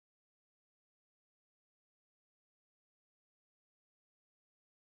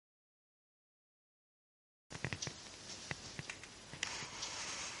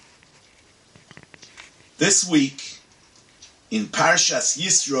This week, in Parshas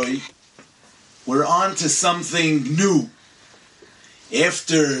Yisro, we're on to something new.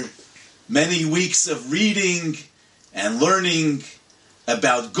 After many weeks of reading and learning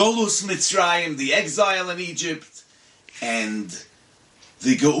about Golus Mitzrayim, the exile in Egypt, and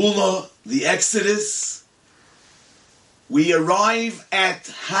the Geula, the Exodus, we arrive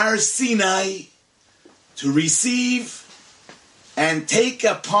at Har Sinai to receive and take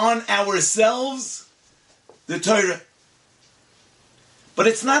upon ourselves the Torah. But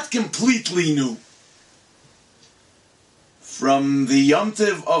it's not completely new. From the Yom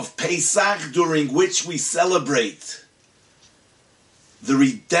Tov of Pesach, during which we celebrate the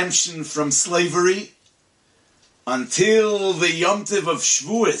redemption from slavery, until the Yom Tov of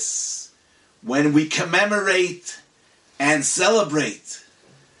Shavuos, when we commemorate and celebrate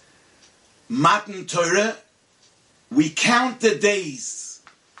Matan Torah, we count the days.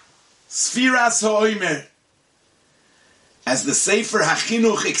 Sfiras HaOmer. As the Sefer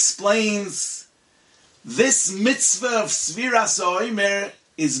HaChinuch explains, this mitzvah of Sfiras HaOmer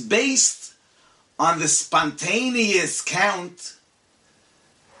is based on the spontaneous count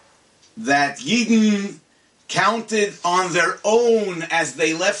that Yidden counted on their own as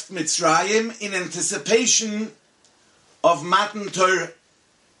they left Mitzrayim in anticipation of Matan Torah.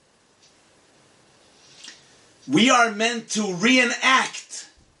 We are meant to reenact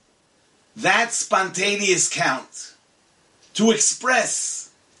that spontaneous count, to express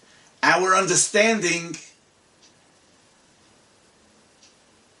our understanding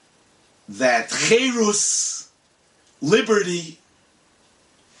that Cherus, liberty,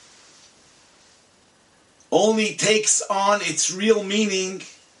 only takes on its real meaning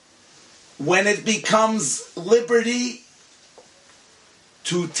when it becomes liberty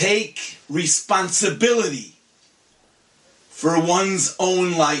to take responsibility for one's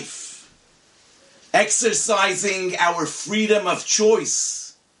own life, exercising our freedom of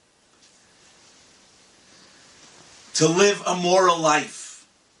choice to live a moral life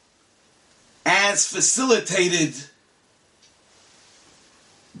as facilitated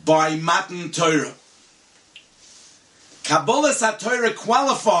by Matan Torah. Kabbalas HaTorah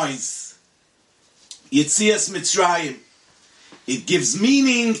qualifies Yetzias Mitzrayim. It gives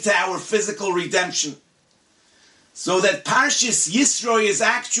meaning to our physical redemption. So that Parshas Yisro is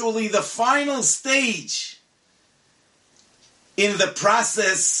actually the final stage in the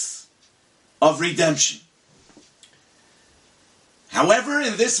process of redemption. However,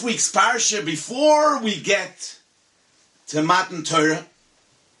 in this week's Parsha, before we get to Matan Torah,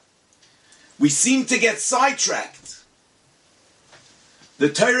 we seem to get sidetracked. The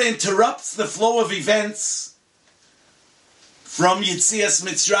Torah interrupts the flow of events from Yetzias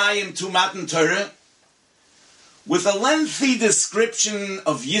Mitzrayim to Matan Torah with a lengthy description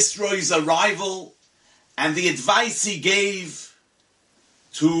of Yisro's arrival and the advice he gave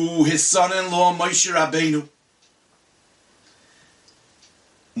to his son-in-law Moshe Rabbeinu.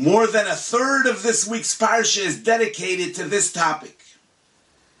 More than a third of this week's parsha is dedicated to this topic.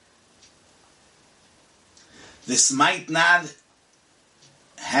 This might not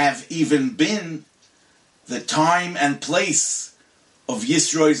have even been the time and place of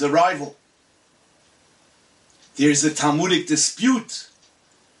Yisro's arrival. There's a Talmudic dispute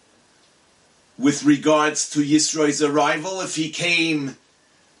with regards to Yisro's arrival, if he came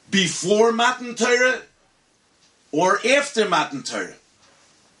before Matan Torah or after Matan Torah.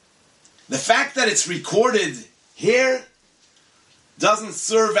 The fact that it's recorded here doesn't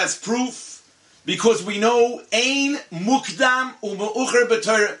serve as proof, because we know Ein Mukdam U'Me'ucher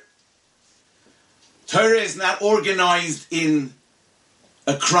B'Torah. Torah is not organized in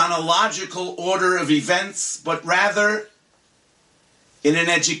a chronological order of events, but rather in an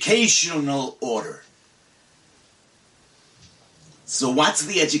educational order. So what's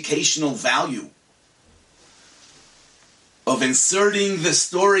the educational value of inserting the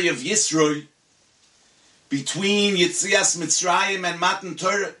story of Yisro between Yetzias Mitzrayim and Matan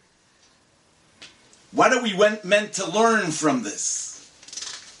Torah? What are we meant to learn from this?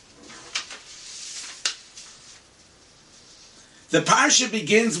 The parsha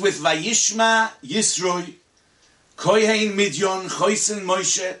begins with Vayishma Yisro Kohen Midyon Choisen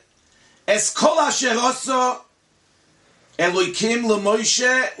Moshe Es Kol Asher Oso Elokim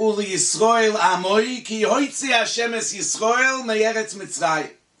LeMoshe UleYisrael Amoi Ki Hoitzi Hashem Es Yisrael Me'eretz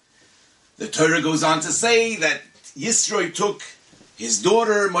Mitzrayim. The Torah goes on to say that Yisro took his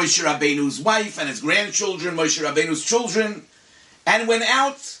daughter, Moshe Rabbeinu's wife, and his grandchildren, Moshe Rabbeinu's children, and went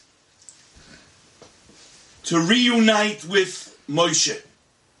out to reunite with Moshe.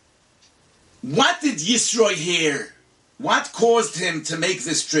 What did Yisro hear What caused him to make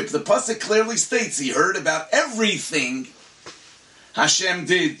this trip? The pasuk clearly states he heard about everything Hashem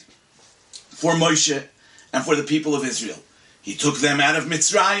did for Moshe and for the people of Israel. He took them out of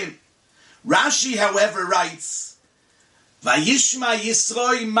Mitzrayim. Rashi, however, writes, Vayishma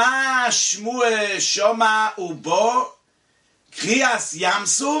Yisro ma shmue shoma ubo kriyas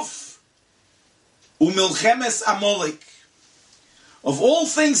Yamsuf umilchemes Amalek. Of all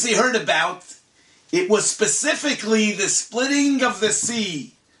things he heard about, it was specifically the splitting of the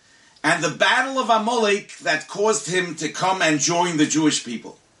sea and the battle of Amalek that caused him to come and join the Jewish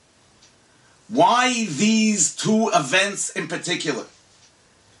people. Why these two events in particular?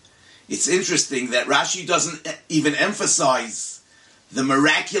 It's interesting that Rashi doesn't even emphasize the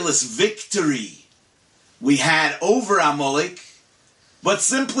miraculous victory we had over Amalek, but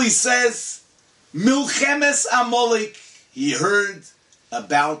simply says, Milchemes Amalek. He heard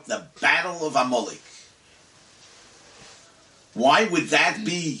about the battle of Amalek. Why would that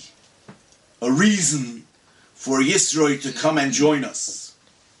be a reason for Yisro to come and join us?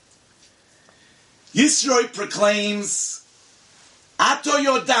 Yisro proclaims, Ato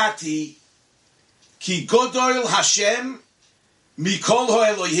Yodati ki Godol Hashem mikol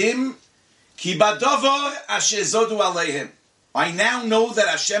ha'Elohim ki badovar asher zodu aleihem. I now know that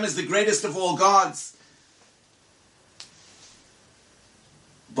Hashem is the greatest of all gods.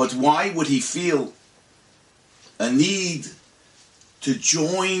 But why would he feel a need to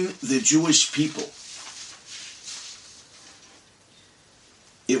join the Jewish people?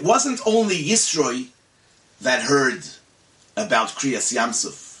 It wasn't only Yisro that heard about Kriyas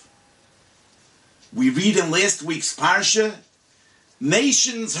Yamsuf. We read in last week's Parsha,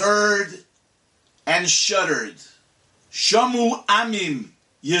 nations heard and shuddered. Shamu amim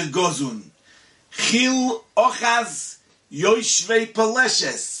yirgozun. Chil ochaz yoshvei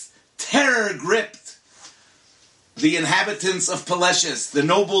Peleshes. Terror gripped the inhabitants of Peleshes. The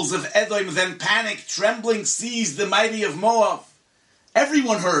nobles of Edom then panicked. Trembling seized the mighty of Moab.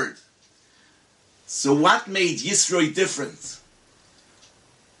 Everyone heard. So what made Yisro different?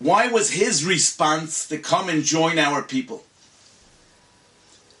 Why was his response to come and join our people?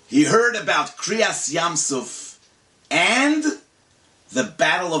 He heard about Kriyas Yamsuf and the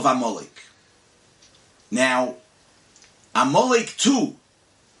battle of Amalek. Now, Amalek too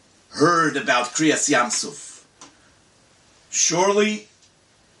heard about Kriyas Yamsuf. Surely,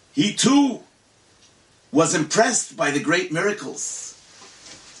 he too was impressed by the great miracles.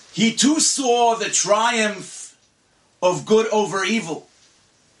 He too saw the triumph of good over evil.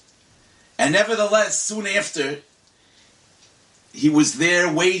 And nevertheless, soon after, he was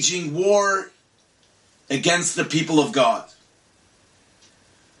there waging war against the people of God.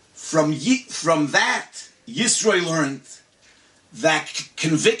 From that, Yisro learned that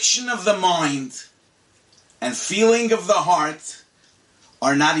conviction of the mind and feeling of the heart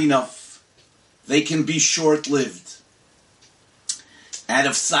are not enough. They can be short-lived. Out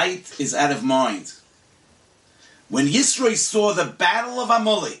of sight is out of mind. When Yisro saw the battle of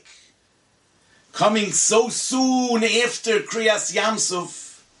Amalek coming so soon after Kriyas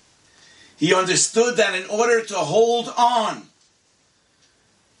Yamsuf, he understood that in order to hold on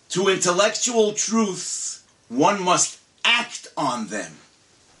to intellectual truths, one must act on them.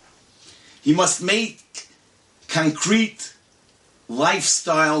 He must make concrete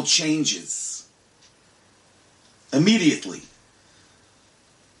lifestyle changes immediately,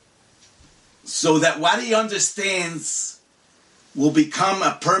 so that what he understands will become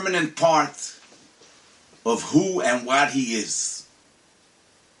a permanent part of who and what he is.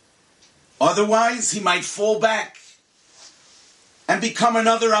 Otherwise, he might fall back and become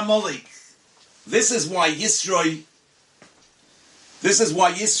another Amalek. This is why Yisro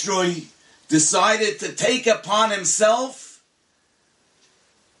decided to take upon himself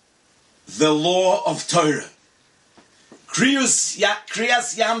the law of Torah. Kriyas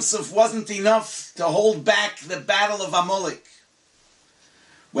Yamsuf wasn't enough to hold back the battle of Amalek.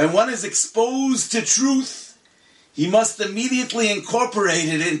 When one is exposed to truth, he must immediately incorporate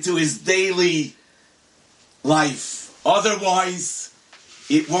it into his daily life. Otherwise,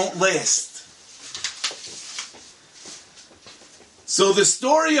 it won't last. So the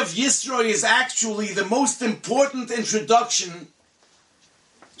story of Yisro is actually the most important introduction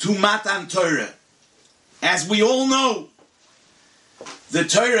to Matan Torah. As we all know, the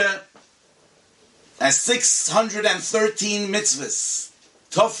Torah has 613 mitzvahs,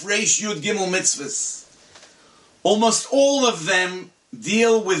 Tov Reish Yud Gimel mitzvahs. Almost all of them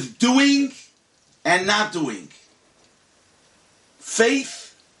deal with doing and not doing.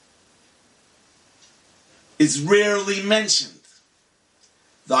 Faith is rarely mentioned.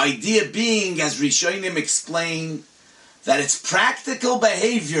 The idea being, as Rishonim explain, that it's practical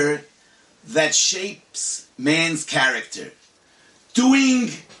behavior that shapes man's character. Doing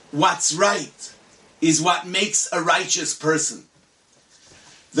what's right is what makes a righteous person.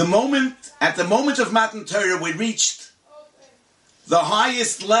 At the moment of Matan Torah, we reached the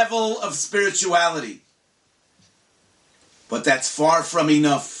highest level of spirituality. But that's far from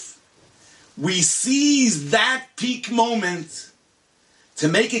enough. We seize that peak moment to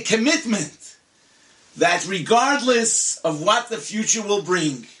make a commitment that regardless of what the future will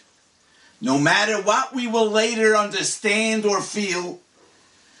bring, no matter what we will later understand or feel,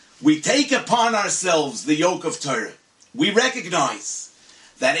 we take upon ourselves the yoke of Torah. We recognize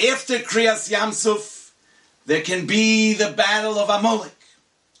that after Kriyas Yamsuf, there can be the battle of Amalek.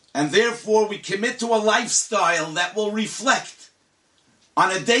 And therefore we commit to a lifestyle that will reflect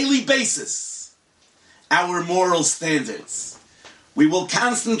on a daily basis our moral standards. We will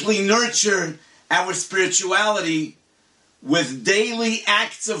constantly nurture our spirituality with daily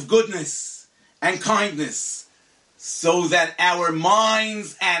acts of goodness and kindness, so that our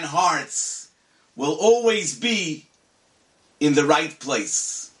minds and hearts will always be in the right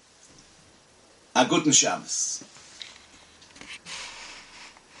place. A guten Shabbos.